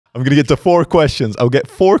I'm going to get to 4 questions. I'll get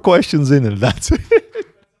 4 questions in and that's it.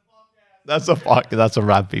 That's a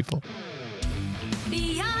wrap, people.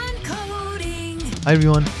 Beyond Coding. Hi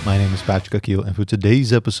everyone, my name is Patrick Akil, and for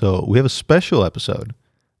today's episode, we have a special episode,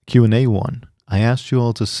 Q&A one. I asked you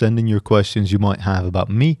all to send in your questions you might have about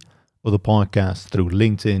me or the podcast through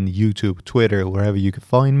LinkedIn, YouTube, Twitter, wherever you can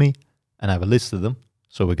find me, and I have a list of them,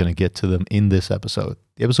 so we're going to get to them in this episode.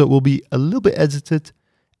 The episode will be a little bit edited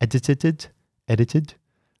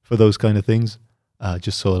for those kind of things,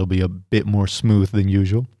 just so it'll be a bit more smooth than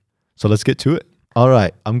usual. So let's get to it. All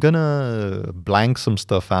right, I'm going to blank some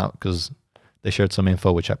stuff out because they shared some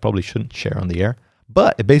info which I probably shouldn't share on the air.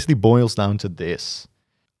 But it basically boils down to this.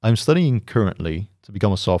 I'm studying currently to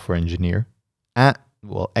become a software engineer at,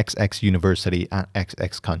 XX university at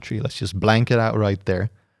XX country. Let's just blank it out right there.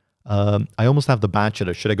 I almost have the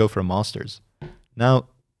bachelor. Should I go for a master's? Now,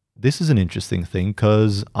 this is an interesting thing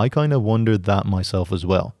because I kind of wondered that myself as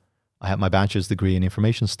well. I had my bachelor's degree in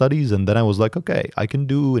information studies, and then I was like, okay, I can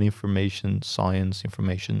do an information science,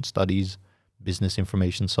 information studies, business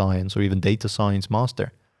information science, or even data science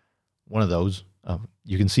master. One of those.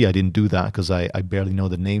 You can see I didn't do that because I barely know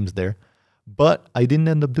the names there. But I didn't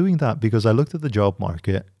end up doing that because I looked at the job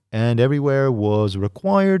market and everywhere was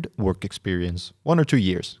required work experience, 1 or 2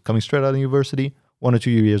 years. Coming straight out of university, 1 or 2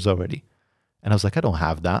 years already. And I was like, I don't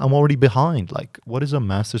have that. I'm already behind. Like, what is a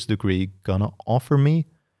master's degree gonna offer me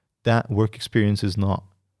that work experience is not?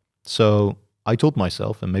 So I told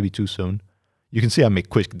myself, and maybe too soon, you can see I make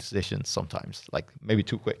quick decisions sometimes, like maybe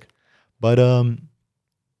too quick. But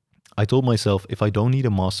I told myself, if I don't need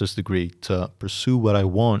a master's degree to pursue what I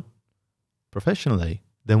want professionally,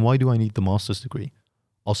 then why do I need the master's degree?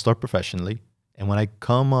 I'll start professionally. And when I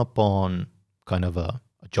come up on kind of a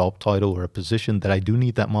job title or a position that I do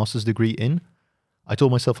need that master's degree in, I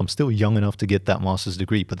told myself I'm still young enough to get that master's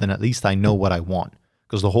degree, but then at least I know what I want.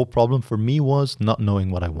 Because the whole problem for me was not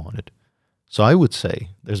knowing what I wanted. So I would say,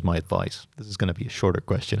 there's my advice. This is going to be a shorter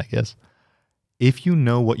question, I guess. If you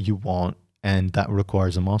know what you want and that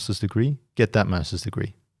requires a master's degree, get that master's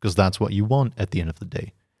degree. Because that's what you want at the end of the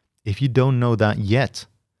day. If you don't know that yet,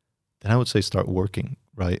 then I would say start working,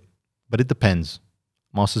 right? But it depends.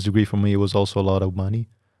 Master's degree for me was also a lot of money.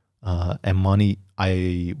 And money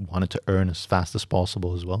I wanted to earn as fast as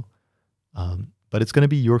possible as well. But it's going to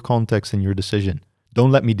be your context and your decision.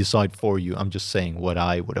 Don't let me decide for you. I'm just saying what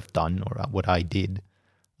I would have done or what I did.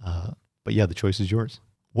 But yeah, the choice is yours.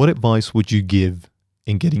 What advice would you give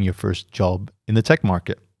in getting your first job in the tech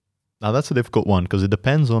market? Now, that's a difficult one because it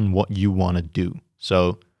depends on what you want to do.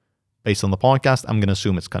 So based on the podcast, I'm going to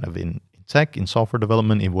assume it's kind of in tech, in software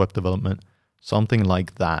development, in web development, something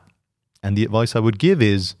like that. And the advice I would give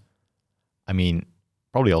is,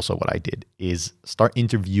 probably also what I did, is start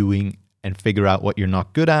interviewing and figure out what you're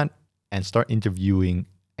not good at and start interviewing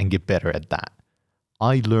and get better at that.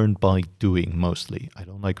 I learned by doing mostly. I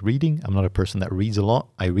don't like reading. I'm not a person that reads a lot.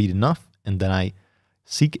 I read enough and then I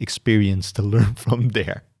seek experience to learn from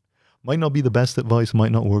there. Might not be the best advice,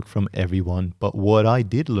 might not work from everyone, but what I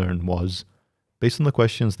did learn was, based on the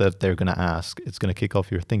questions that they're going to ask, it's going to kick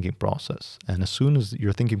off your thinking process. And as soon as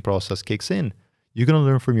your thinking process kicks in, you're going to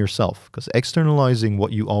learn from yourself, because externalizing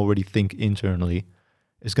what you already think internally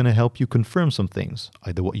is going to help you confirm some things,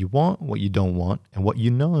 either what you want, what you don't want, and what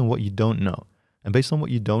you know and what you don't know. And based on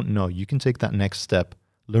what you don't know, you can take that next step,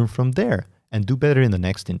 learn from there, and do better in the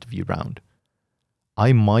next interview round.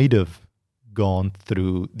 I might have gone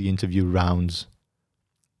through the interview rounds.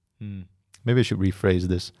 Maybe I should rephrase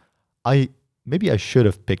this. Maybe I should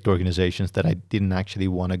have picked organizations that I didn't actually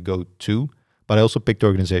want to go to, but I also picked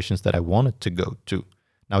organizations that I wanted to go to.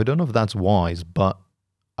 Now, I don't know if that's wise, but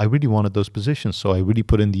I really wanted those positions, so I really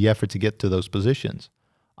put in the effort to get to those positions.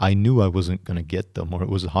 I knew I wasn't going to get them, or it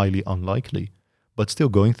was highly unlikely, but still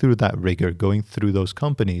going through that rigor, going through those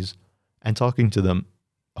companies and talking to them,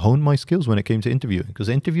 honed my skills when it came to interviewing, because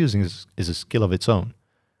interviewing is a skill of its own.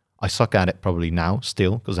 I suck at it probably now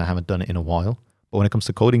still because I haven't done it in a while. But when it comes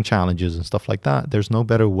to coding challenges and stuff like that, there's no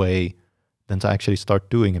better way than to actually start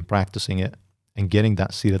doing and practicing it and getting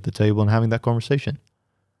that seat at the table and having that conversation.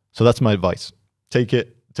 So that's my advice. Take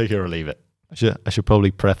it or leave it. I should probably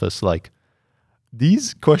preface, like,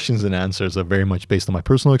 these questions and answers are very much based on my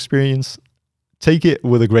personal experience. Take it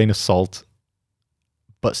with a grain of salt,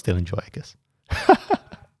 but still enjoy, I guess.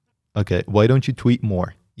 Okay, why don't you tweet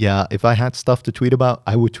more? Yeah, if I had stuff to tweet about,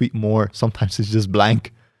 I would tweet more. Sometimes it's just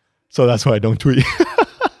blank. So that's why I don't tweet.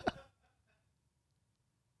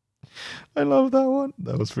 I love that one.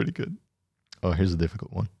 That was pretty good. Oh, here's a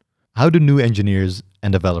difficult one. How do new engineers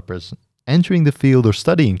and developers entering the field or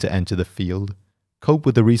studying to enter the field cope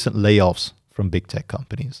with the recent layoffs from big tech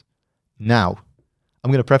companies? Now,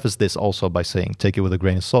 I'm going to preface this also by saying take it with a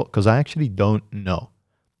grain of salt because I actually don't know.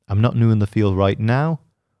 I'm not new in the field right now.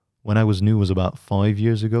 When I was new was about 5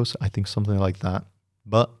 years ago, so I think something like that.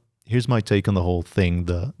 But here's my take on the whole thing,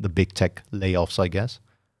 the big tech layoffs, I guess.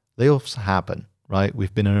 Layoffs happen, right?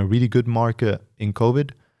 We've been in a really good market in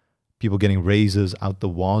COVID, people getting raises out the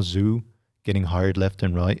wazoo, getting hired left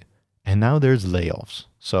and right. And now there's layoffs.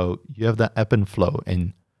 So you have that ebb and flow,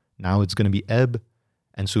 and now it's going to be ebb,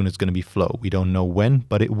 and soon it's going to be flow. We don't know when,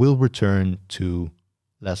 but it will return to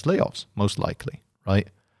less layoffs, most likely, right?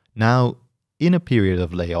 Now, in a period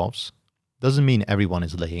of layoffs, doesn't mean everyone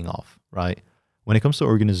is laying off, right? When it comes to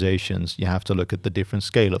organizations, you have to look at the different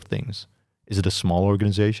scale of things. Is it a small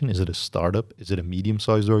organization? Is it a startup? Is it a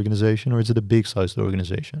medium-sized organization? Or is it a big-sized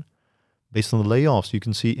organization? Based on the layoffs, you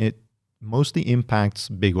can see it mostly impacts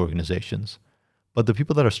big organizations. But the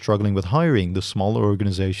people that are struggling with hiring, the smaller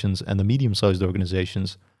organizations and the medium-sized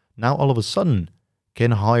organizations, now all of a sudden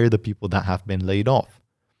can hire the people that have been laid off.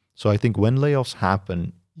 So I think when layoffs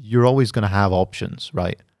happen, you're always going to have options,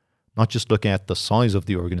 right? Not just looking at the size of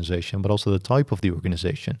the organization, but also the type of the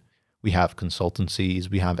organization. We have consultancies,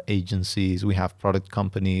 we have agencies, we have product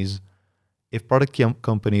companies. If product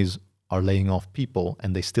companies are laying off people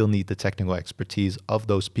and they still need the technical expertise of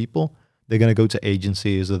those people, they're going to go to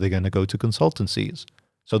agencies or they're going to go to consultancies.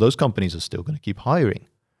 So those companies are still going to keep hiring.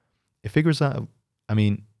 It figures out,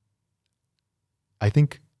 I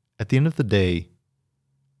think at the end of the day,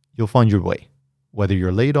 you'll find your way. Whether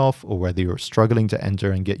you're laid off or whether you're struggling to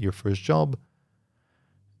enter and get your first job,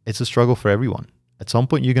 it's a struggle for everyone. At some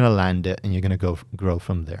point, you're going to land it and you're going to grow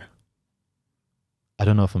from there. I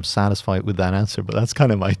don't know if I'm satisfied with that answer, but that's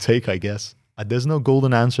kind of my take, I guess. There's no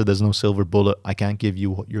golden answer. There's no silver bullet. I can't give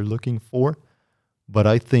you what you're looking for, but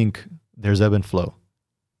I think there's ebb and flow.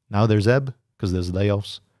 Now there's ebb because there's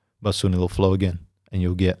layoffs, but soon it'll flow again and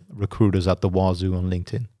you'll get recruiters at the wazoo on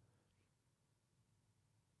LinkedIn.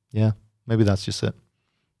 Yeah. Maybe that's just it.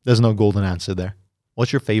 There's no golden answer there.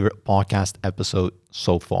 What's your favorite podcast episode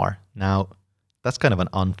so far? Now, that's kind of an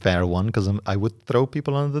unfair one because I would throw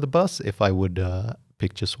people under the bus if I would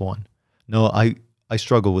pick just one. No, I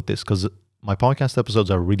struggle with this because my podcast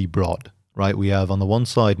episodes are really broad, right? We have on the one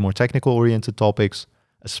side more technical oriented topics,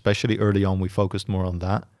 especially early on we focused more on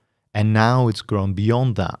that. And now it's grown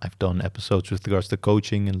beyond that. I've done episodes with regards to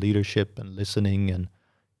coaching and leadership and listening and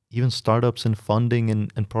even startups and funding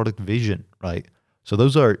and product vision, right? So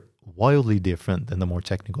those are wildly different than the more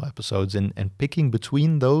technical episodes. And picking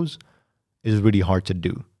between those is really hard to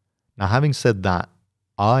do. Now, having said that,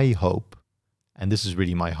 I hope, and this is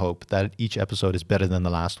really my hope, that each episode is better than the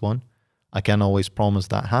last one. I can't always promise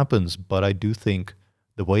that happens, but I do think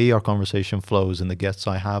the way our conversation flows and the guests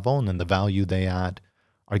I have on and the value they add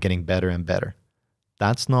are getting better and better.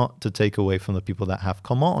 That's not to take away from the people that have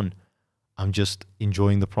come on. I'm just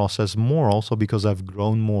enjoying the process more also because I've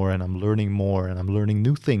grown more and I'm learning more and I'm learning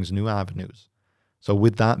new things, new avenues. So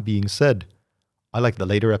with that being said, I like the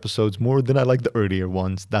later episodes more than I like the earlier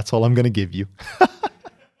ones. That's all I'm going to give you.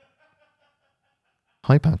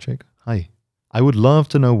 Hi, Patrick. Hi. I would love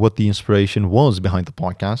to know what the inspiration was behind the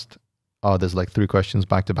podcast. Oh, there's like 3 questions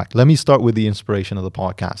back to back. Let me start with the inspiration of the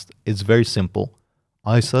podcast. It's very simple.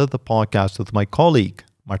 I started the podcast with my colleague,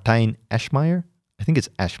 Martijn Eschmeyer. I think it's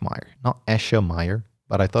Eschmeyer, not Eschemeyer,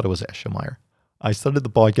 but I thought it was Eschemeyer. I started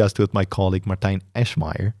the podcast with my colleague, Martijn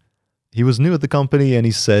Eschmeyer. He was new at the company and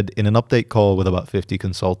he said in an update call with about 50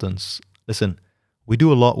 consultants, listen, we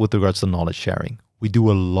do a lot with regards to knowledge sharing. We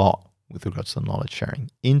do a lot with regards to knowledge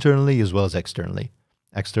sharing, internally as well as externally.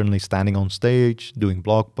 Externally, standing on stage, doing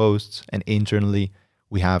blog posts, and internally,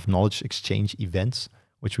 we have knowledge exchange events,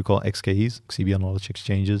 which we call XKEs, XBL Knowledge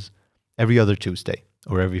Exchanges, every other Tuesday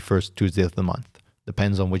or every first Tuesday of the month.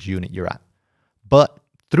 Depends on which unit you're at. But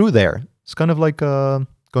through there, it's kind of like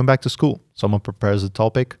going back to school. Someone prepares a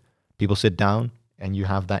topic, people sit down, and you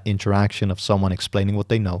have that interaction of someone explaining what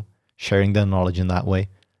they know, sharing their knowledge in that way,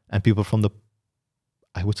 and people from the,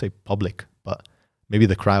 I would say public, but maybe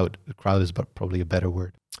the crowd. The crowd is probably a better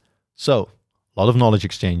word. So, a lot of knowledge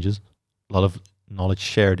exchanges, a lot of knowledge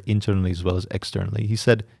shared internally as well as externally. He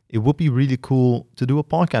said it would be really cool to do a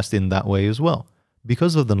podcast in that way as well.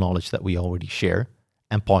 Because of the knowledge that we already share,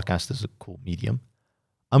 and podcast is a cool medium,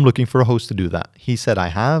 I'm looking for a host to do that. He said, I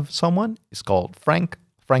have someone. It's called Frank.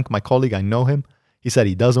 Frank, my colleague, I know him. He said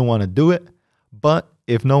he doesn't want to do it, but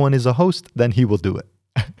if no one is a host, then he will do it.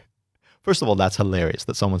 First of all, that's hilarious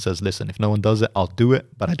that someone says, listen, if no one does it, I'll do it,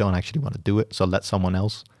 but I don't actually want to do it, so let someone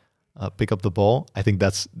else pick up the ball. I think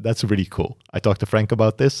that's really cool. I talked to Frank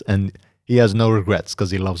about this, and he has no regrets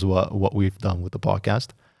because he loves what we've done with the podcast.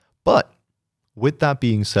 But with that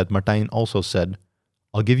being said, Martijn also said,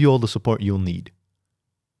 I'll give you all the support you'll need.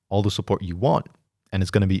 all the support you want. And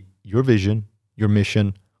it's going to be your vision, your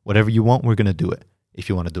mission, whatever you want, we're going to do it. If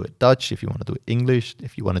you want to do it Dutch, if you want to do it English,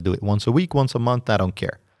 if you want to do it once a week, once a month, I don't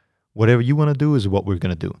care. Whatever you want to do is what we're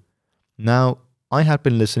going to do. Now, I had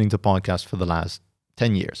been listening to podcasts for the last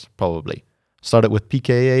 10 years, probably. Started with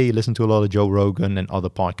PKA, listened to a lot of Joe Rogan and other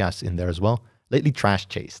podcasts in there as well. Lately, Trash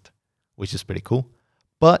Chased, which is pretty cool.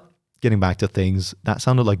 But getting back to things, that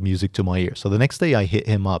sounded like music to my ear. So the next day I hit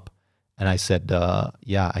him up and I said,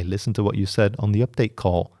 yeah, I listened to what you said on the update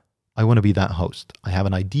call. I want to be that host. I have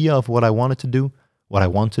an idea of what I wanted to do, what I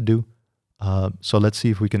want to do. So let's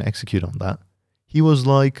see if we can execute on that. He was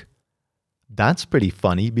like, that's pretty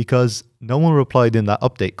funny because no one replied in that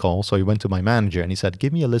update call. So he went to my manager and he said,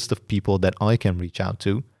 give me a list of people that I can reach out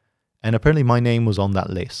to. And apparently my name was on that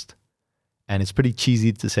list. And it's pretty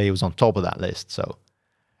cheesy to say it was on top of that list. So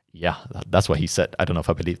yeah, that's what he said. I don't know if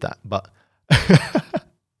I believe that. But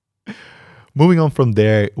moving on from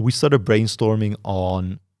there, we started brainstorming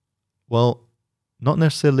on, well, not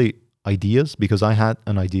necessarily ideas, because I had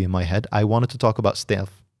an idea in my head. I wanted to talk about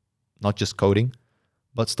stuff, not just coding,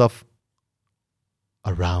 but stuff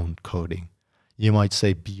around coding. You might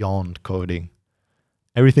say beyond coding.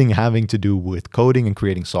 Everything having to do with coding and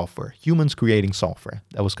creating software. Humans creating software.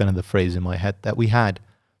 That was kind of the phrase in my head that we had.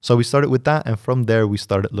 So we started with that, and from there we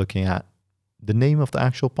started looking at the name of the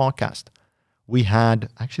actual podcast. We had,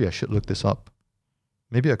 actually I should look this up.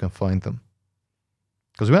 Maybe I can find them.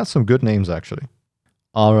 Because we had some good names actually.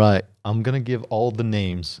 All right, I'm going to give all the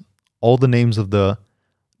names of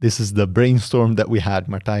this is the brainstorm that we had,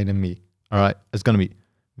 Martijn and me. All right, it's going to be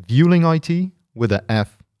Viewling IT with an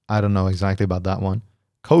F. I don't know exactly about that one.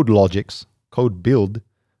 Code Logics, Code Build,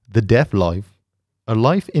 The Dev Life, A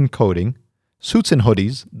Life in Coding, Suits and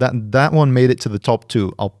Hoodies. That one made it to the top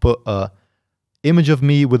 2. I'll put a image of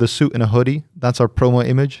me with a suit and a hoodie. That's our promo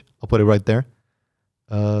image. I'll put it right there.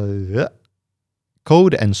 Yeah.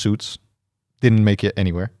 Code and Suits. Didn't make it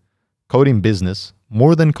anywhere. Coding Business.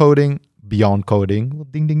 More Than Coding. Beyond Coding.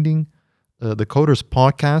 Ding, ding, ding. The Coders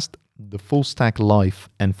Podcast. The Full Stack Life.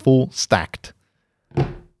 And Full Stacked.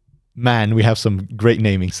 Man, we have some great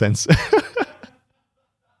naming sense.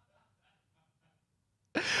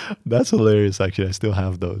 That's hilarious, actually. I still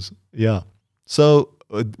have those. Yeah. So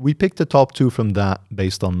we picked the top 2 from that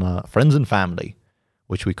based on friends and family,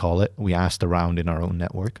 which we call it. We asked around in our own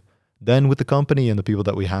network. Then with the company and the people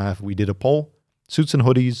that we have, we did a poll. Suits and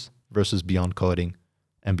Hoodies versus Beyond Coding.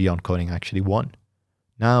 And Beyond Coding actually won.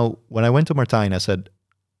 Now, when I went to Martijn, I said,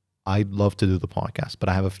 I'd love to do the podcast, but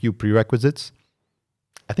I have a few prerequisites.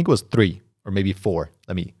 I think it was 3 or maybe 4.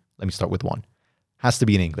 Let me start with 1. Has to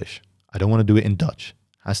be in English. I don't want to do it in Dutch.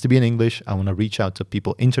 Has to be in English. I want to reach out to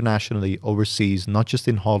people internationally, overseas, not just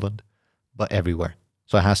in Holland, but everywhere.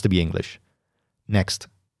 So it has to be English. Next,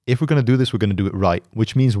 if we're going to do this, we're going to do it right,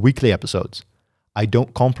 which means weekly episodes. I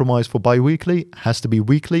don't compromise for bi-weekly. Has to be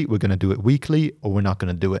weekly. We're going to do it weekly or we're not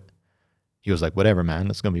going to do it. He was like, whatever, man.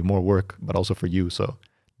 That's going to be more work, but also for you. So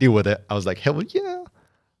deal with it. I was like, hell yeah.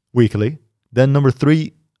 Weekly. Then number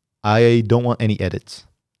 3, I don't want any edits.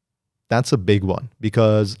 That's a big one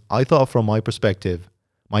because I thought from my perspective,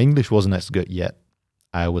 my English wasn't as good yet.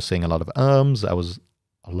 I was saying a lot of ums. I was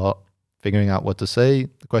a lot figuring out what to say,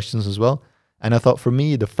 the questions as well. And I thought for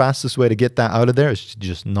me, the fastest way to get that out of there is to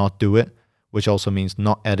just not do it, which also means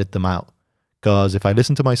not edit them out. Because if I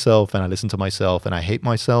listen to myself and I hate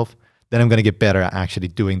myself, then I'm going to get better at actually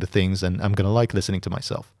doing the things and I'm going to like listening to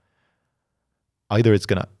myself. Either it's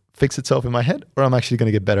going to fix itself in my head or I'm actually going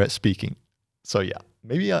to get better at speaking. So yeah,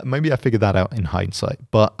 maybe I figured that out in hindsight,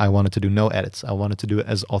 but I wanted to do no edits. I wanted to do it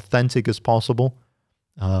as authentic as possible.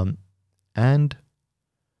 And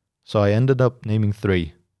so I ended up naming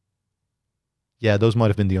 3. Yeah, those might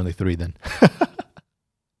have been the only 3 then.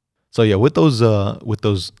 So yeah, with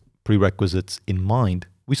those prerequisites in mind,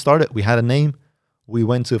 we had a name. We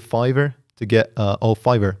went to Fiverr to get,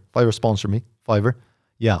 Fiverr sponsor me, Fiverr.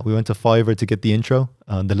 Yeah, we went to Fiverr to get the intro,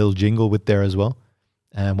 the little jingle with there as well.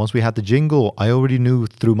 And once we had the jingle, I already knew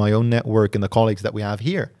through my own network and the colleagues that we have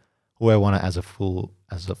here, who I wanted as a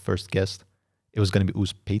first guest. It was going to be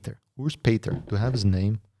Urs Peter. Urs Peter. Do I have his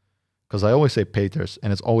name? Because I always say Peters,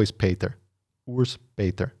 and it's always Peter. Urs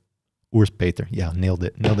Peter. Urs Peter. Yeah, nailed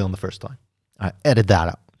it. Nailed it on the first time. I edit that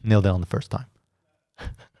out. Nailed it on the first time.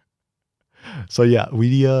 So yeah,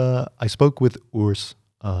 I spoke with Urs.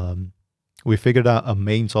 We figured out a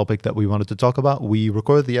main topic that we wanted to talk about. We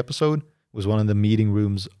recorded the episode. It was one of the meeting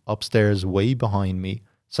rooms upstairs, way behind me,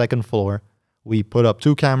 2nd floor. We put up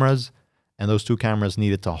 2 cameras, and those 2 cameras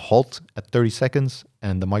needed to halt at 30 seconds,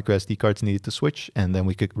 and the micro SD cards needed to switch, and then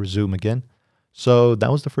we could resume again. So that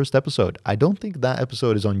was the first episode. I don't think that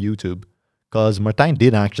episode is on YouTube, because Martijn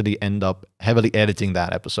did actually end up heavily editing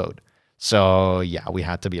that episode. So yeah, we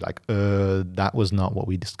had to be like, that was not what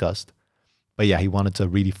we discussed. But yeah, he wanted to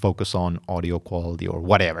really focus on audio quality or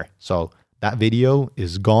whatever. So that video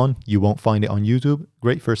is gone. You won't find it on YouTube.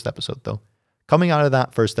 Great first episode though. Coming out of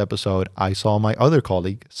that first episode, I saw my other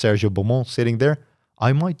colleague, Sergio Beaumont, sitting there.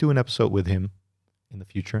 I might do an episode with him in the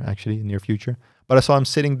future, actually, near future. But I saw him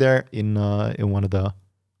sitting there in one of the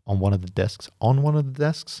desks,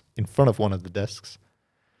 in front of one of the desks.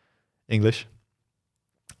 English.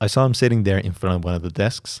 I saw him sitting there in front of one of the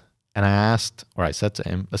desks, and I said to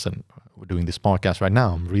him, listen, we're doing this podcast right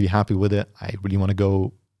now. I'm really happy with it. I really want to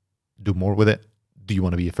go do more with it. Do you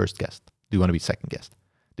want to be a first guest? Do you want to be second guest?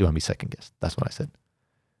 Do you want to be second guest? That's what I said.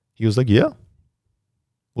 He was like, yeah,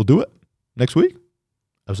 we'll do it next week.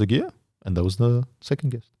 I was like, yeah. And that was the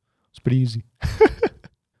second guest. It's pretty easy.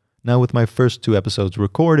 Now, with my first 2 episodes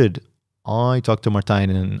recorded, I talked to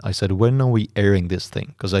Martijn and I said, when are we airing this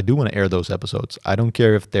thing? Because I do want to air those episodes. I don't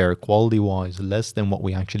care if they're quality-wise less than what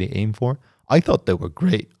we actually aim for. I thought they were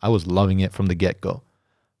great. I was loving it from the get-go.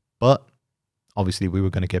 But obviously, we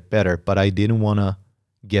were going to get better. But I didn't want to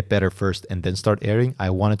get better first and then start airing.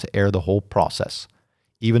 I wanted to air the whole process.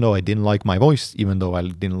 Even though I didn't like my voice, even though I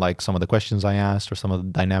didn't like some of the questions I asked or some of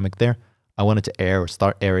the dynamic there, I wanted to air or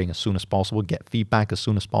start airing as soon as possible, get feedback as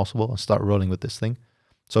soon as possible, and start rolling with this thing.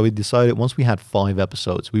 So we decided once we had 5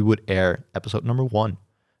 episodes, we would air episode number 1.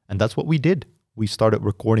 And that's what we did. We started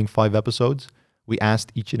recording 5 episodes. We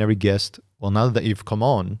asked each and every guest, well, now that you've come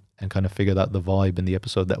on and kind of figured out the vibe in the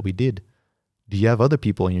episode that we did, do you have other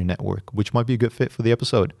people in your network which might be a good fit for the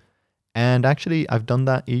episode? And actually, I've done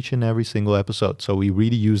that each and every single episode. So we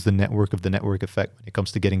really use the network of the network effect when it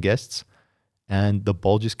comes to getting guests. And the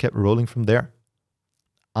ball just kept rolling from there.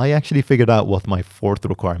 I actually figured out what my 4th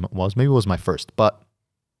requirement was. Maybe it was my first, but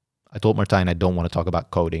I told Martijn I don't want to talk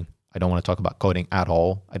about coding. I don't want to talk about coding at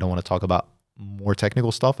all. I don't want to talk about more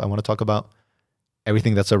technical stuff. I want to talk about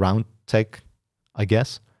everything that's around tech, I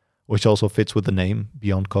guess, which also fits with the name,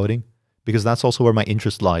 Beyond Coding, because that's also where my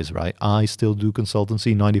interest lies, right? I still do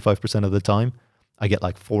consultancy 95% of the time. I get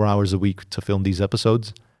like 4 hours a week to film these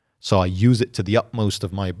episodes. So I use it to the utmost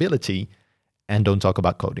of my ability and don't talk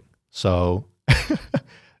about coding. So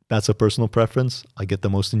that's a personal preference. I get the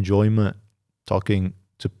most enjoyment talking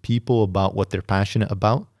to people about what they're passionate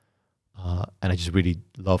about. And I just really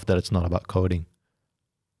love that it's not about coding.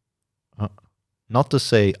 Not to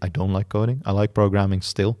say I don't like coding. I like programming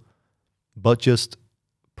still. But just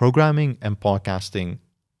programming and podcasting,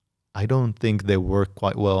 I don't think they work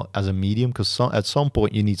quite well as a medium because at some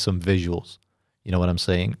point you need some visuals. You know what I'm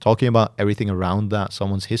saying? Talking about everything around that,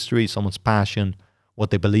 someone's history, someone's passion, what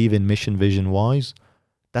they believe in mission, vision-wise,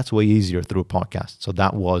 that's way easier through a podcast. So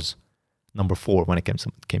that was number 4 when it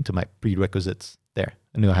came to my prerequisites there.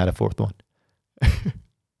 I knew I had a 4th one.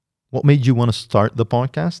 What made you want to start the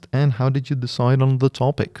podcast and how did you decide on the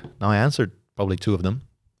topic? Now, I answered probably 2 of them.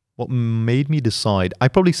 What made me decide? I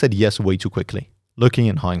probably said yes way too quickly. Looking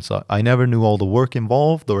in hindsight, I never knew all the work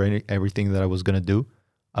involved or everything that I was going to do.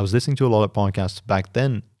 I was listening to a lot of podcasts back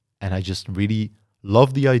then, and I just really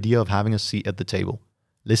loved the idea of having a seat at the table.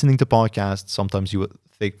 Listening to podcasts, sometimes you would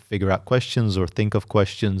figure out questions or think of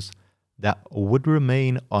questions that would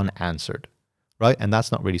remain unanswered, right? And that's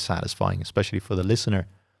not really satisfying, especially for the listener.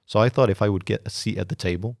 So I thought if I would get a seat at the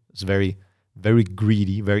table, it's very, very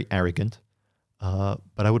greedy, very arrogant,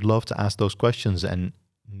 but I would love to ask those questions and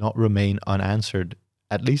not remain unanswered,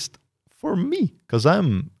 at least for me, because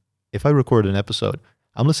if I record an episode,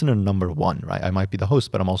 I'm listener number 1, right? I might be the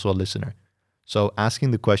host, but I'm also a listener. So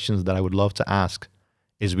asking the questions that I would love to ask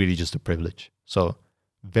is really just a privilege. So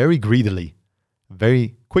very greedily,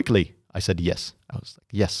 very quickly, I said yes. I was like,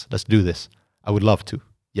 yes, let's do this. I would love to.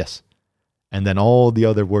 Yes. And then all the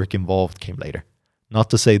other work involved came later. Not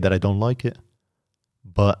to say that I don't like it,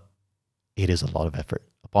 but it is a lot of effort.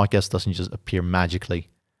 A podcast doesn't just appear magically.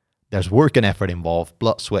 There's work and effort involved,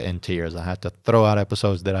 blood, sweat, and tears. I had to throw out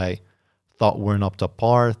episodes that I thought weren't up to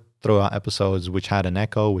par, throw out episodes which had an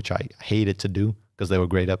echo, which I hated to do because they were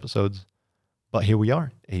great episodes. But here we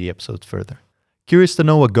are, 80 episodes further. Curious to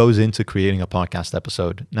know what goes into creating a podcast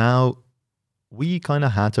episode. Now, we kind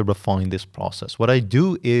of had to refine this process. What I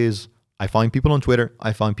do is I find people on Twitter,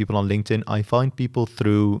 I find people on LinkedIn, I find people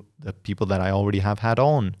through the people that I already have had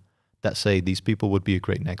on that say these people would be a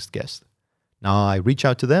great next guest. Now, I reach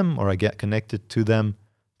out to them or I get connected to them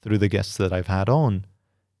through the guests that I've had on.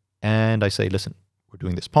 And I say, listen, we're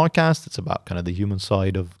doing this podcast. It's about kind of the human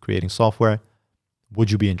side of creating software.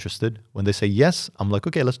 Would you be interested? When they say yes, I'm like,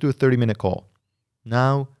 okay, let's do a 30-minute call.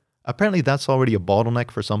 Now, apparently that's already a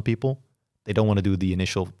bottleneck for some people. They don't want to do the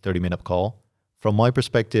initial 30-minute call. From my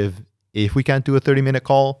perspective, If we can't do a 30-minute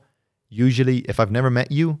call, usually if I've never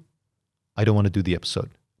met you, I don't want to do the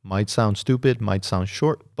episode. Might sound stupid, might sound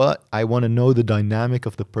short, but I want to know the dynamic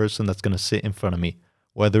of the person that's going to sit in front of me,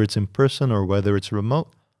 whether it's in person or whether it's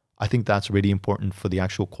remote. I think that's really important for the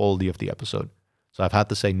actual quality of the episode. So I've had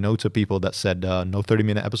to say no to people that said, no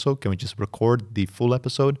 30-minute episode. Can we just record the full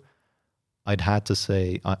episode? I had to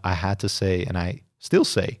say, and I still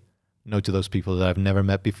say no to those people that I've never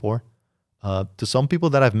met before. To some people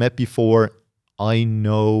that I've met before, I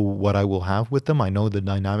know what I will have with them. I know the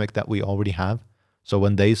dynamic that we already have. So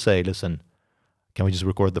when they say, listen, can we just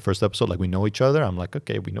record the first episode like we know each other? I'm like,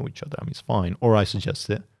 okay, we know each other. I mean, it's fine. Or I suggest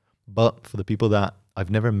it. But for the people that I've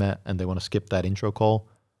never met and they want to skip that intro call,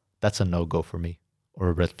 that's a no-go for me, or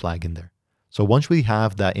a red flag in there. So once we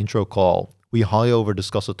have that intro call, we high over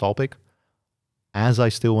discuss a topic. As I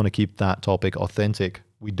still want to keep that topic authentic,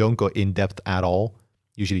 we don't go in depth at all.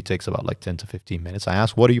 Usually takes about like 10 to 15 minutes. I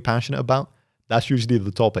ask, what are you passionate about? That's usually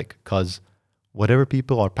the topic, because whatever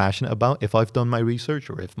people are passionate about, if I've done my research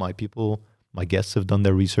or if my guests have done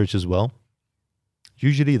their research as well,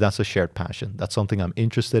 usually that's a shared passion. That's something I'm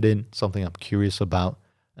interested in, something I'm curious about,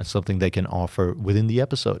 and something they can offer within the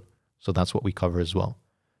episode. So that's what we cover as well.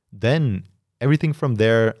 Then everything from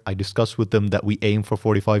there, I discuss with them that we aim for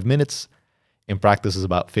 45 minutes. In practice is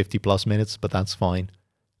about 50 plus minutes, but that's fine.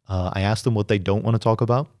 I ask them what they don't want to talk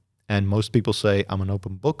about. And most people say, I'm an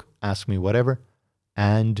open book, ask me whatever,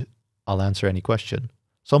 and I'll answer any question.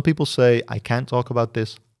 Some people say, I can't talk about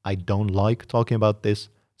this. I don't like talking about this,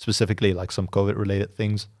 specifically like some COVID-related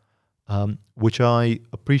things, which I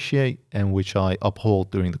appreciate and which I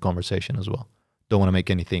uphold during the conversation as well. Don't want to make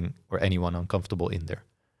anything or anyone uncomfortable in there.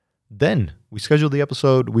 Then we schedule the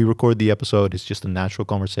episode. We record the episode. It's just a natural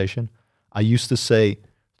conversation. I used to say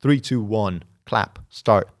 3, 2, 1, clap,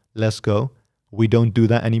 start, let's go. We don't do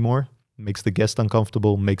that anymore. Makes the guest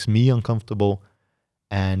uncomfortable, makes me uncomfortable.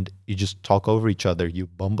 And you just talk over each other. You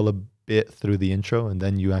bumble a bit through the intro and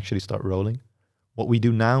then you actually start rolling. What we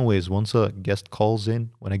do now is once a guest calls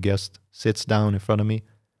in, when a guest sits down in front of me,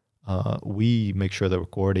 we make sure the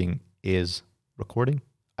recording is recording.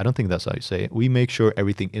 I don't think that's how you say it. We make sure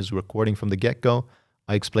everything is recording from the get-go.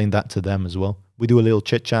 I explain that to them as well. We do a little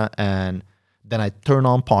chit-chat and then I turn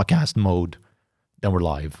on podcast mode. Then we're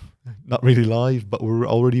live. Not really live, but we're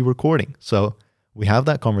already recording. So we have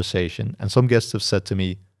that conversation. And some guests have said to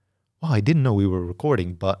me, well, I didn't know we were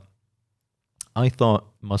recording, but I thought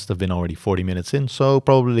must have been already 40 minutes in. So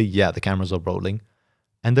probably, yeah, the cameras are rolling.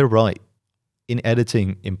 And they're right. In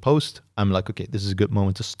editing, in post, I'm like, okay, this is a good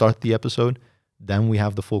moment to start the episode. Then we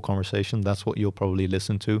have the full conversation. That's what you'll probably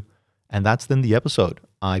listen to. And that's then the episode.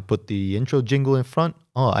 I put the intro jingle in front.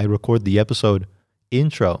 I record the episode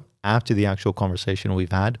intro after the actual conversation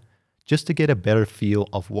we've had, just to get a better feel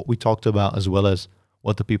of what we talked about, as well as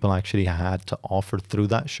what the people actually had to offer through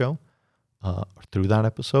that show, through that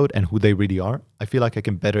episode, and who they really are. I feel like I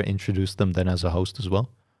can better introduce them than as a host as well.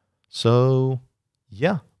 So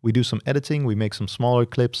yeah, we do some editing. We make some smaller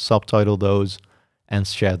clips, subtitle those, and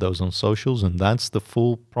share those on socials. And that's the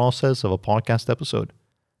full process of a podcast episode,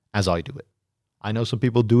 as I do it. I know some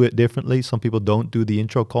people do it differently. Some people don't do the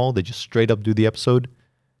intro call. They just straight up do the episode.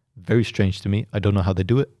 Very strange to me. I don't know how they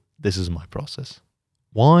do it. This is my process.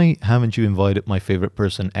 Why haven't you invited my favorite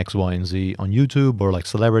person X, Y, and Z on YouTube or like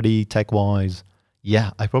celebrity, tech-wise?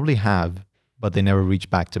 Yeah, I probably have, but they never reach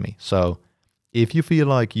back to me. So if you feel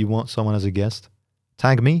like you want someone as a guest,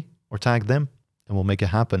 tag me or tag them and we'll make it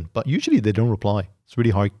happen. But usually they don't reply. It's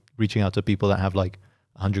really hard reaching out to people that have like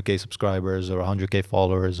 100K subscribers or 100K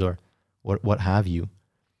followers or what have you.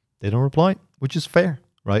 They don't reply, which is fair,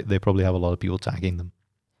 right? They probably have a lot of people tagging them.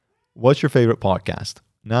 What's your favorite podcast?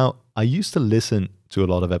 Now, I used to listen to a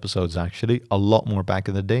lot of episodes, actually, a lot more back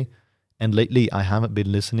in the day. And lately, I haven't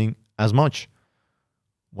been listening as much.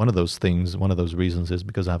 One of those reasons is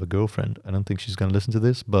because I have a girlfriend. I don't think she's going to listen to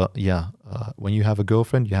this. But yeah, when you have a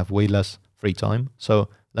girlfriend, you have way less free time. So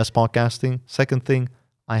less podcasting. Second thing,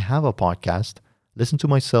 I have a podcast. Listen to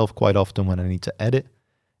myself quite often when I need to edit.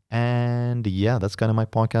 And yeah, that's kind of my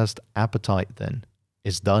podcast appetite then.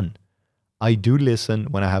 It's done. I do listen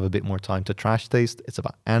when I have a bit more time to Trash Taste. It's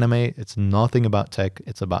about anime. It's nothing about tech.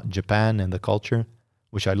 It's about Japan and the culture,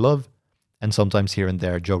 which I love. And sometimes here and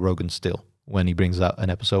there, Joe Rogan still, when he brings out an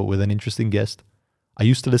episode with an interesting guest. I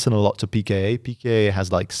used to listen a lot to PKA. PKA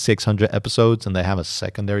has like 600 episodes and they have a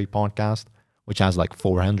secondary podcast, which has like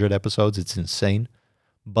 400 episodes. It's insane.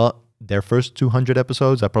 But their first 200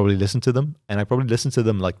 episodes, I probably listened to them. And I probably listened to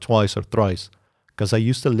them like twice or thrice because I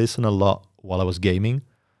used to listen a lot while I was gaming.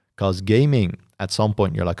 Because gaming, at some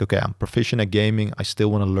point, you're like, okay, I'm proficient at gaming. I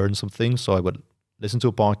still want to learn some things. So I would listen to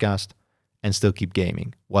a podcast and still keep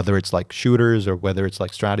gaming. Whether it's like shooters or whether it's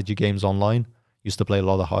like strategy games online. Used to play a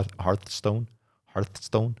lot of Hearthstone.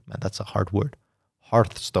 Hearthstone? Man, that's a hard word.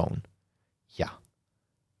 Hearthstone. Yeah.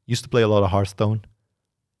 Used to play a lot of Hearthstone.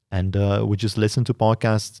 And would just listen to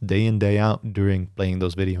podcasts day in, day out during playing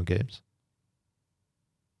those video games.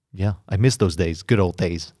 Yeah, I miss those days. Good old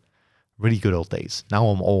days. Really good old days. Now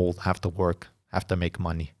I'm old, have to work, have to make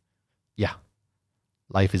money. Yeah,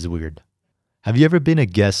 life is weird. Have you ever been a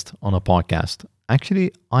guest on a podcast?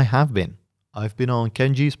 Actually, I have been. I've been on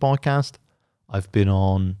Kenji's podcast. I've been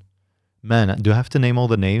on... Man, do I have to name all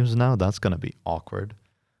the names now? That's going to be awkward.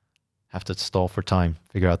 Have to stall for time.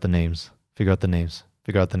 Figure out the names.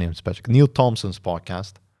 Patrick. Neil Thompson's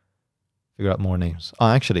podcast. Figure out more names. Oh,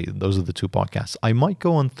 actually, those are the 2 podcasts. I might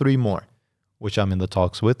go on 3 more, which I'm in the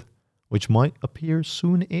talks with, which might appear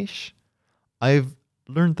soon-ish. I've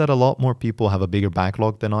learned that a lot more people have a bigger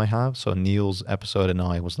backlog than I have. So Neil's episode and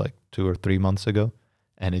I was like 2 or 3 months ago,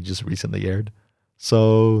 and it just recently aired.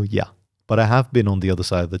 So yeah, but I have been on the other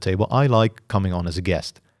side of the table. I like coming on as a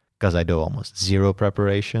guest because I do almost zero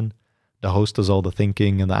preparation. The host does all the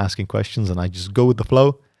thinking and the asking questions, and I just go with the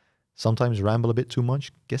flow. Sometimes ramble a bit too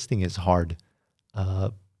much. Guesting is hard.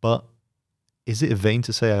 But is it vain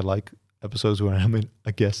to say I like episodes where I'm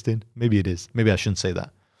a guest in? Maybe it is. Maybe I shouldn't say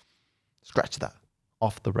that. Scratch that.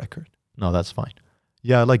 Off the record. No, that's fine.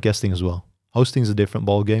 Yeah, I like guesting as well. Hosting is a different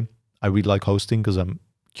ball game. I really like hosting because I'm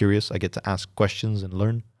curious. I get to ask questions and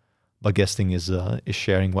learn. But guesting is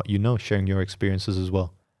sharing what you know, sharing your experiences as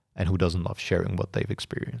well. And who doesn't love sharing what they've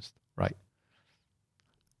experienced, right?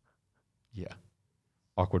 Yeah.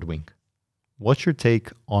 Awkward wink. What's your take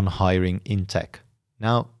on hiring in tech?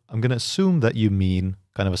 Now, I'm going to assume that you mean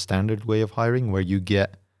kind of a standard way of hiring where you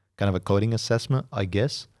get kind of a coding assessment, I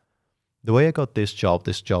guess. The way I got this job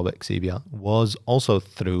at Xebia, was also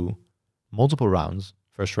through multiple rounds.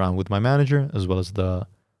 First round with my manager, as well as the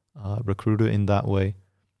recruiter in that way.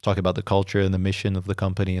 Talk about the culture and the mission of the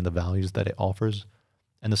company and the values that it offers.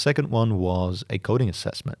 And the second one was a coding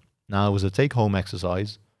assessment. Now, it was a take-home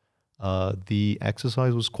exercise. The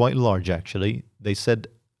exercise was quite large, actually. They said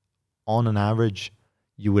on an average,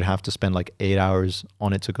 you would have to spend like 8 hours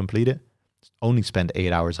on it to complete it. Only spend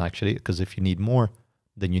 8 hours, actually, because if you need more,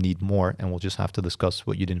 then you need more, and we'll just have to discuss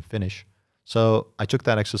what you didn't finish. So I took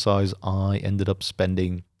that exercise. I ended up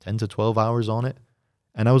spending 10 to 12 hours on it,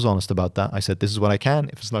 and I was honest about that. I said, this is what I can.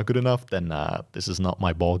 If it's not good enough, then this is not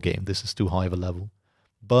my ball game. This is too high of a level.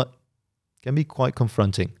 But it can be quite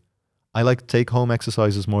confronting. I like take-home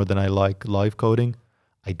exercises more than I like live coding.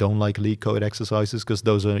 I don't like leak code exercises because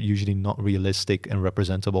those are usually not realistic and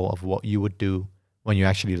representable of what you would do when you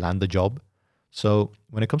actually land the job. So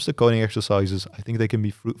when it comes to coding exercises, I think they can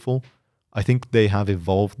be fruitful. I think they have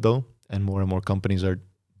evolved though, and more companies are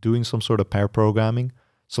doing some sort of pair programming,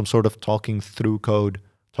 some sort of talking through code,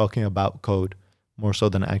 talking about code, more so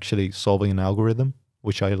than actually solving an algorithm,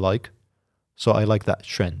 which I like. So I like that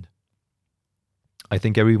trend. I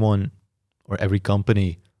think everyone or every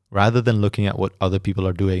company, rather than looking at what other people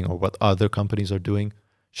are doing or what other companies are doing,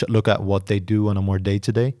 should look at what they do on a more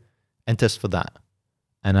day-to-day and test for that.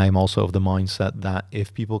 And I'm also of the mindset that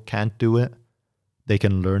if people can't do it, they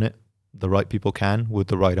can learn it. The right people can with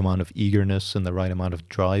the right amount of eagerness and the right amount of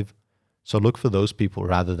drive. So look for those people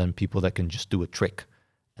rather than people that can just do a trick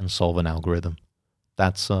and solve an algorithm.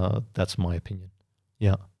 That's my opinion.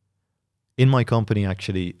 Yeah. In my company,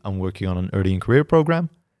 actually, I'm working on an early in career program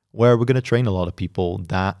where we're going to train a lot of people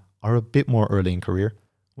that are a bit more early in career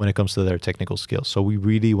when it comes to their technical skills. So we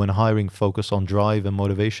really, when hiring, focus on drive and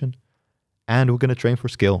motivation. And we're going to train for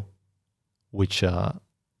skill, which,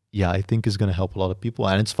 I think is going to help a lot of people.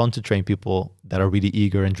 And it's fun to train people that are really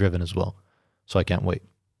eager and driven as well. So I can't wait.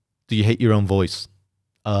 Do you hate your own voice?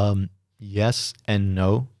 Yes and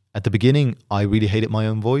no. At the beginning, I really hated my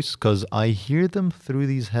own voice because I hear them through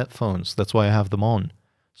these headphones. That's why I have them on.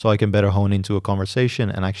 So I can better hone into a conversation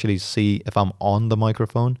and actually see if I'm on the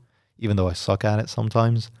microphone, even though I suck at it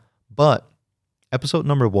sometimes. But episode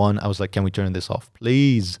number 1, I was like, can we turn this off?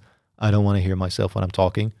 Please. I don't want to hear myself when I'm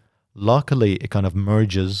talking. Luckily, it kind of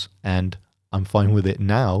merges and I'm fine with it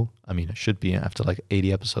now. I mean, I should be after like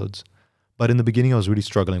 80 episodes. But in the beginning, I was really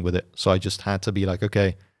struggling with it. So I just had to be like,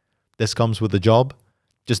 okay, this comes with the job.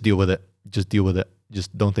 Just deal with it. Just deal with it.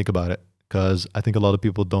 Just don't think about it. Because I think a lot of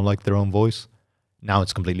people don't like their own voice. Now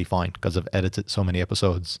it's completely fine because I've edited so many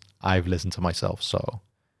episodes. I've listened to myself. So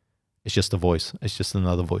it's just a voice. It's just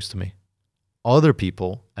another voice to me. Other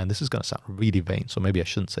people, and this is going to sound really vain, so maybe I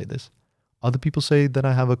shouldn't say this. Other people say that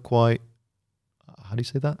I have a quite, how do you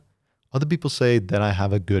say that? Other people say that I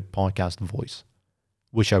have a good podcast voice,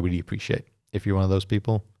 which I really appreciate. If you're one of those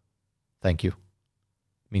people, thank you.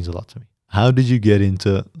 It means a lot to me. How did you get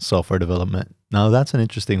into software development? Now, that's an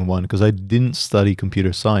interesting one because I didn't study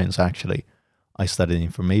computer science, actually. I studied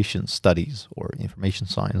information studies, or information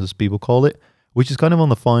science, as people call it, which is kind of on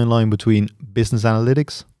the fine line between business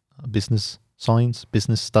analytics, business science,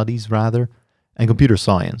 business studies, rather, and computer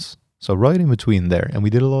science. So, right in between there. And we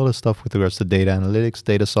did a lot of stuff with regards to data analytics,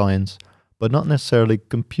 data science, but not necessarily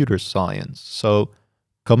computer science. So,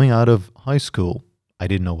 coming out of high school, I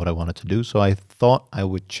didn't know what I wanted to do. So, I thought I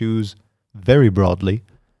would choose very broadly,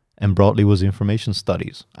 and broadly was information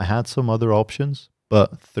studies. I had some other options,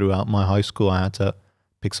 but throughout my high school, I had to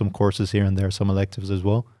pick some courses here and there, some electives as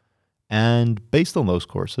well. And based on those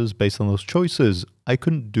courses, based on those choices, I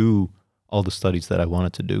couldn't do all the studies that I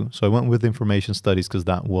wanted to do. So I went with information studies because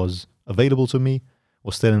that was available to me,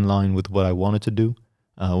 was still in line with what I wanted to do,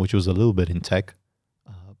 which was a little bit in tech,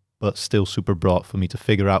 but still super broad for me to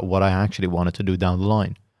figure out what I actually wanted to do down the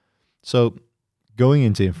line. So going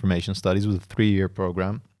into information studies was a 3-year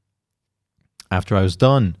program. After I was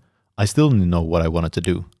done, I still didn't know what I wanted to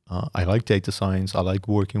do. I like data science. I like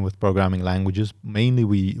working with programming languages. Mainly,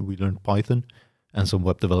 we learned Python and some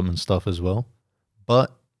web development stuff as well.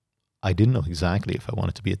 But I didn't know exactly if I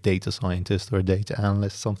wanted to be a data scientist or a data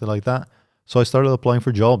analyst, something like that. So I started applying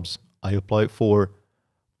for jobs. I applied for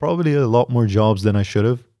probably a lot more jobs than I should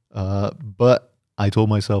have. But I told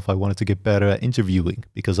myself I wanted to get better at interviewing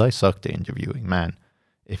because I sucked at interviewing, man.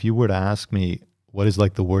 If you were to ask me what is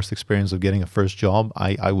like the worst experience of getting a first job,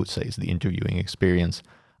 I would say it's the interviewing experience.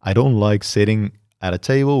 I don't like sitting at a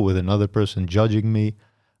table with another person judging me,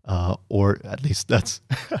 or at least that's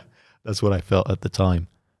that's what I felt at the time.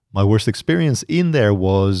 My worst experience in there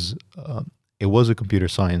was it was a computer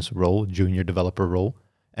science role, junior developer role,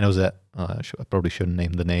 and it was at I probably shouldn't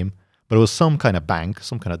name the name, but it was some kind of bank,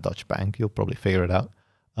 some kind of Dutch bank. You'll probably figure it out.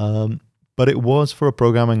 But it was for a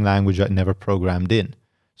programming language I'd never programmed in.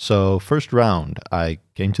 So first round, I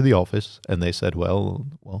came to the office and they said, well,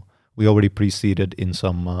 we already preceded in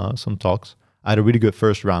some talks. I had a really good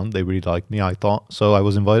first round. They really liked me, I thought. So I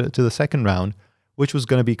was invited to the second round, which was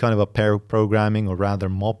going to be kind of a pair programming, or rather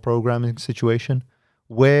mob programming situation,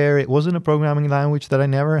 where it wasn't a programming language that I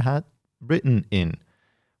never had written in,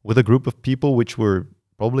 with a group of people which were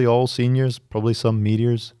probably all seniors, probably some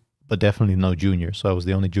meteors, but definitely no juniors. So I was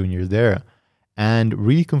the only junior there. And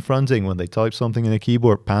really confronting when they type something in a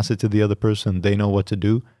keyboard, pass it to the other person, they know what to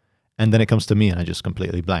do. And then it comes to me and I just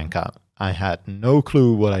completely blank out. I had no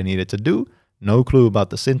clue what I needed to do, no clue about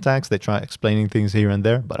the syntax. They try explaining things here and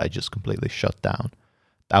there, but I just completely shut down.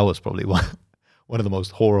 That was probably one of the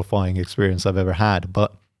most horrifying experiences I've ever had.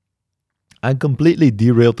 But I completely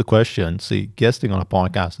derailed the question. See, guesting on a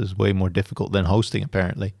podcast is way more difficult than hosting,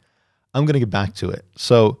 apparently. I'm going to get back to it.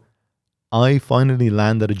 So I finally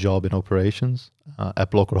landed a job in operations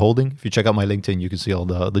at Blocker Holding. If you check out my LinkedIn, you can see all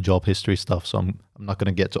the job history stuff. So I'm not going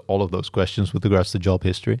to get to all of those questions with regards to job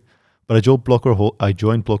history. But I joined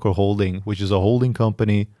Blocker Holding, which is a holding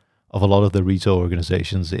company of a lot of the retail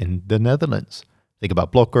organizations in the Netherlands. Think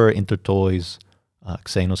about Blocker, Intertoys,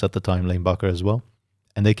 Xenos at the time, Leenbakker as well.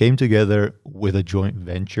 And they came together with a joint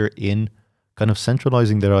venture in kind of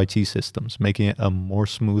centralizing their IT systems, making it a more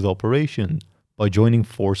smooth operation by joining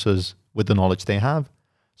forces with the knowledge they have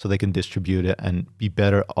so they can distribute it and be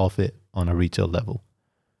better off it on a retail level.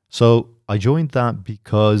 So I joined that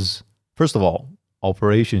because, first of all,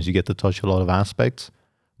 operations, you get to touch a lot of aspects.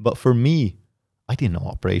 But for me, I didn't know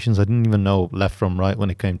operations. I didn't even know left from right when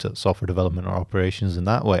it came to software development or operations in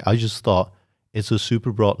that way. I just thought it's a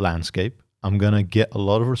super broad landscape. I'm going to get a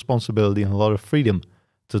lot of responsibility and a lot of freedom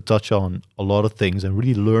to touch on a lot of things and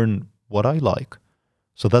really learn what I like.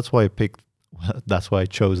 So that's why I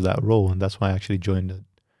chose that role, and that's why I actually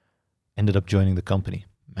ended up joining the company.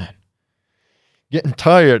 Man, getting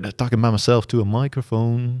tired talking by myself to a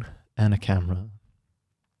microphone and a camera.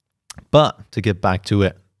 But to get back to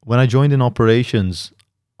it, when I joined in operations,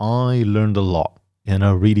 I learned a lot in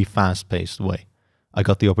a really fast-paced way. I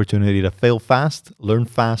got the opportunity to fail fast, learn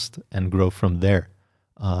fast, and grow from there.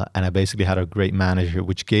 And I basically had a great manager,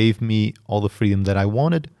 which gave me all the freedom that I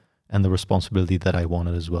wanted and the responsibility that I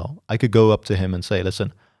wanted as well. I could go up to him and say,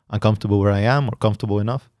 listen, I'm comfortable where I am, or comfortable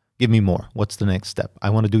enough. Give me more. What's the next step? I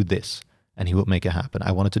want to do this. And he would make it happen.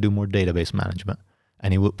 I wanted to do more database management.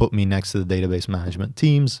 And he would put me next to the database management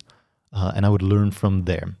teams, and I would learn from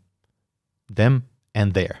them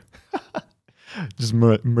and there. Just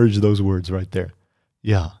merge those words right there.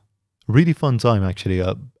 Yeah, really fun time, actually.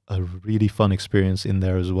 A really fun experience in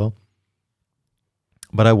there as well.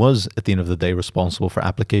 But I was, at the end of the day, responsible for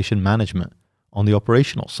application management on the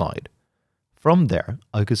operational side. From there,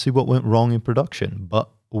 I could see what went wrong in production. But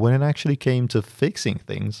when it actually came to fixing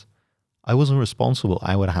things, I wasn't responsible.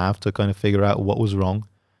 I would have to kind of figure out what was wrong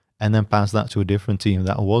and then pass that to a different team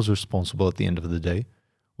that was responsible at the end of the day,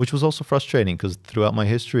 which was also frustrating because throughout my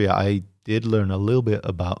history, I did learn a little bit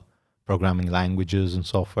about programming languages and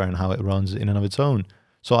software and how it runs in and of its own.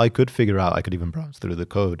 So I could figure out, I could even browse through the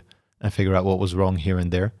code and figure out what was wrong here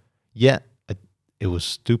and there. Yet it was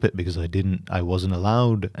stupid because I wasn't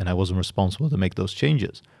allowed and I wasn't responsible to make those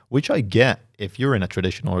changes, which I get if you're in a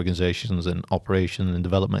traditional organizations and operation and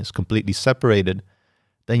development is completely separated,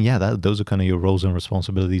 then yeah, those are kind of your roles and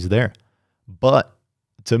responsibilities there. But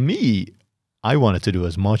to me, I wanted to do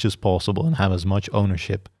as much as possible and have as much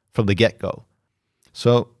ownership from the get-go.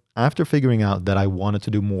 So after figuring out that I wanted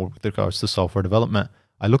to do more with regards to software development,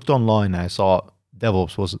 I looked online and I saw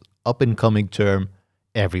DevOps was an up-and-coming term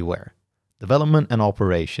everywhere. Development and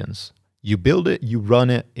operations. You build it, you run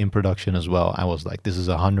it in production as well. I was like, this is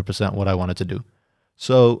 100% what I wanted to do.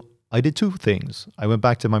 So I did two things. I went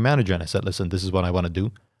back to my manager and I said, listen, this is what I want to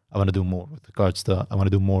do. I want to do more with regards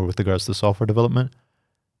to software development.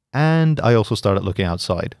 And I also started looking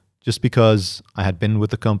outside just because I had been with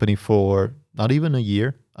the company for not even a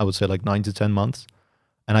year. I would say like 9 to 10 months.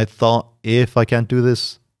 And I thought if I can't do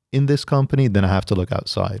this in this company, then I have to look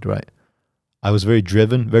outside, right? I was very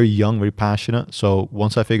driven, very young, very passionate. So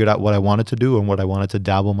once I figured out what I wanted to do and what I wanted to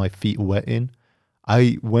dabble my feet wet in,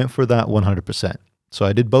 I went for that 100%. So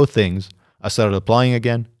I did both things. I started applying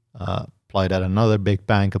again, applied at another big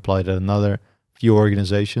bank, applied at another few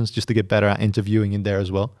organizations just to get better at interviewing in there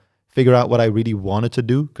as well. Figure out what I really wanted to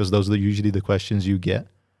do because those are usually the questions you get.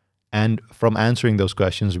 And from answering those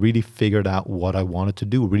questions, really figured out what I wanted to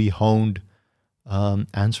do, really honed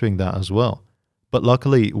answering that as well. But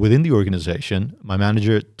luckily, within the organization, my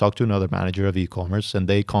manager talked to another manager of e-commerce and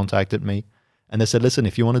they contacted me and they said, listen,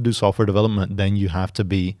 if you want to do software development, then you have to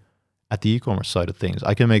be at the e-commerce side of things.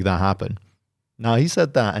 I can make that happen. Now, he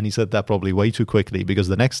said that and he said that probably way too quickly because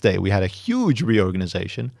the next day we had a huge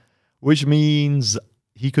reorganization, which means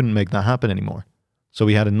he couldn't make that happen anymore. So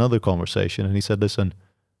we had another conversation and he said, listen,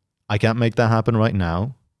 I can't make that happen right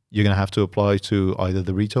now. You're going to have to apply to either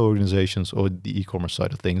the retail organizations or the e-commerce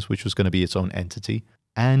side of things, which was going to be its own entity.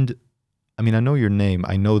 And I mean, I know your name.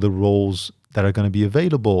 I know the roles that are going to be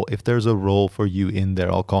available. If there's a role for you in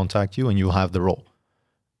there, I'll contact you and you'll have the role.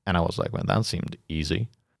 And I was like, well, that seemed easy.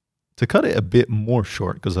 To cut it a bit more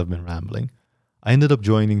short, because I've been rambling, I ended up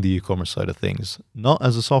joining the e-commerce side of things, not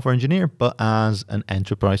as a software engineer, but as an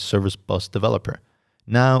enterprise service bus developer.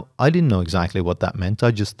 Now, I didn't know exactly what that meant.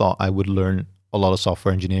 I just thought I would learn a lot of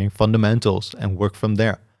software engineering fundamentals and work from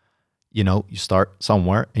there. You know, you start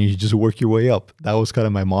somewhere and you just work your way up. That was kind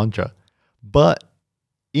of my mantra. But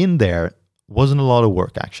in there wasn't a lot of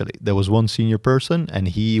work, actually. There was one senior person and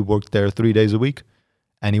he worked there 3 days a week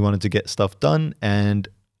and he wanted to get stuff done. And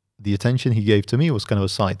the attention he gave to me was kind of a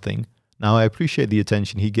side thing. Now, I appreciate the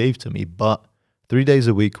attention he gave to me, but 3 days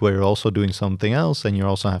a week where you're also doing something else and you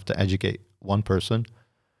also have to educate one person,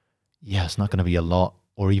 yeah, it's not going to be a lot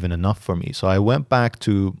or even enough for me. So I went back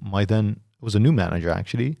to it was a new manager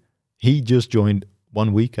actually. He just joined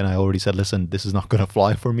 1 week and I already said, listen, this is not going to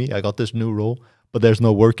fly for me. I got this new role, but there's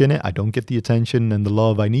no work in it. I don't get the attention and the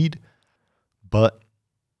love I need, but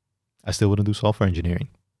I still want to do software engineering.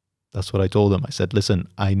 That's what I told him. I said, listen,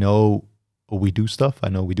 I know we do stuff. I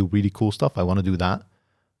know we do really cool stuff. I want to do that.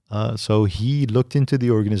 So he looked into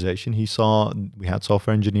the organization. He saw we had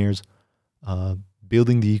software engineers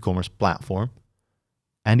building the e-commerce platform.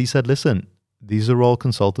 And he said, listen, these are all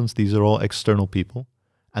consultants. These are all external people.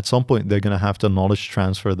 At some point, they're going to have to knowledge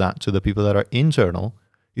transfer that to the people that are internal.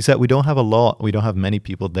 He said, we don't have many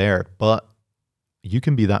people there, but you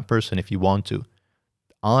can be that person if you want to.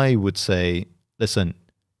 I would say, listen,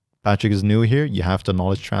 Patrick is new here. You have to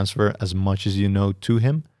knowledge transfer as much as you know to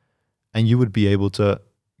him, and you would be able to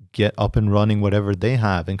get up and running whatever they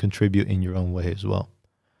have and contribute in your own way as well.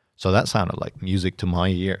 So that sounded like music to my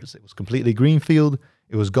ears. It was completely greenfield.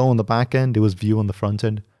 It was Go on the back end. It was Vue on the front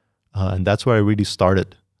end. And that's where I really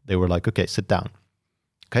started. They were like, okay, sit down.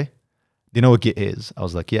 Okay. Do you know what Git is? I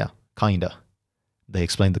was like, yeah, kinda. They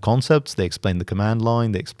explained the concepts. They explained the command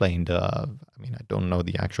line. They explained, I don't know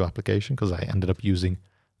the actual application because I ended up using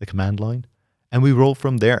the command line. And we rolled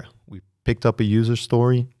from there. We picked up a user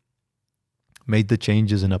story, made the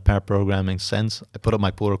changes in a pair programming sense. I put up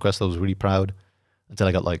my pull request. I was really proud until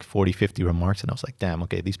I got like 40, 50 remarks. And I was like, damn,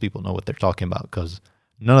 okay, these people know what they're talking about because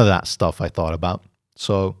none of that stuff I thought about.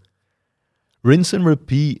 So rinse and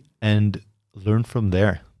repeat and learn from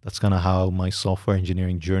there. That's kind of how my software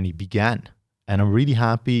engineering journey began. And I'm really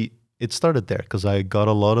happy it started there because I got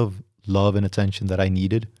a lot of love and attention that I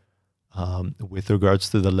needed with regards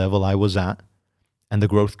to the level I was at. And the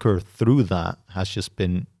growth curve through that has just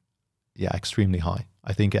been yeah, extremely high.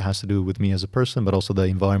 I think it has to do with me as a person, but also the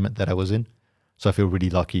environment that I was in. So I feel really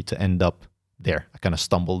lucky to end up there. I kind of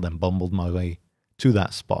stumbled and bumbled my way to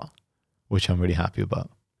that spot, which I'm really happy about.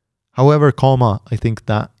 However, Kalma, I think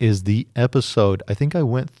that is the episode. I think I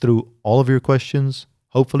went through all of your questions,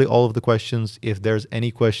 hopefully all of the questions. If there's any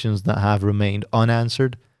questions that have remained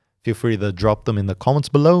unanswered, feel free to drop them in the comments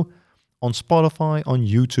below. On Spotify, on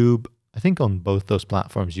YouTube, I think on both those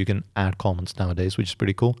platforms, you can add comments nowadays, which is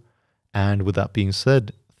pretty cool. And with that being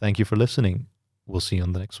said, thank you for listening. We'll see you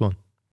on the next one.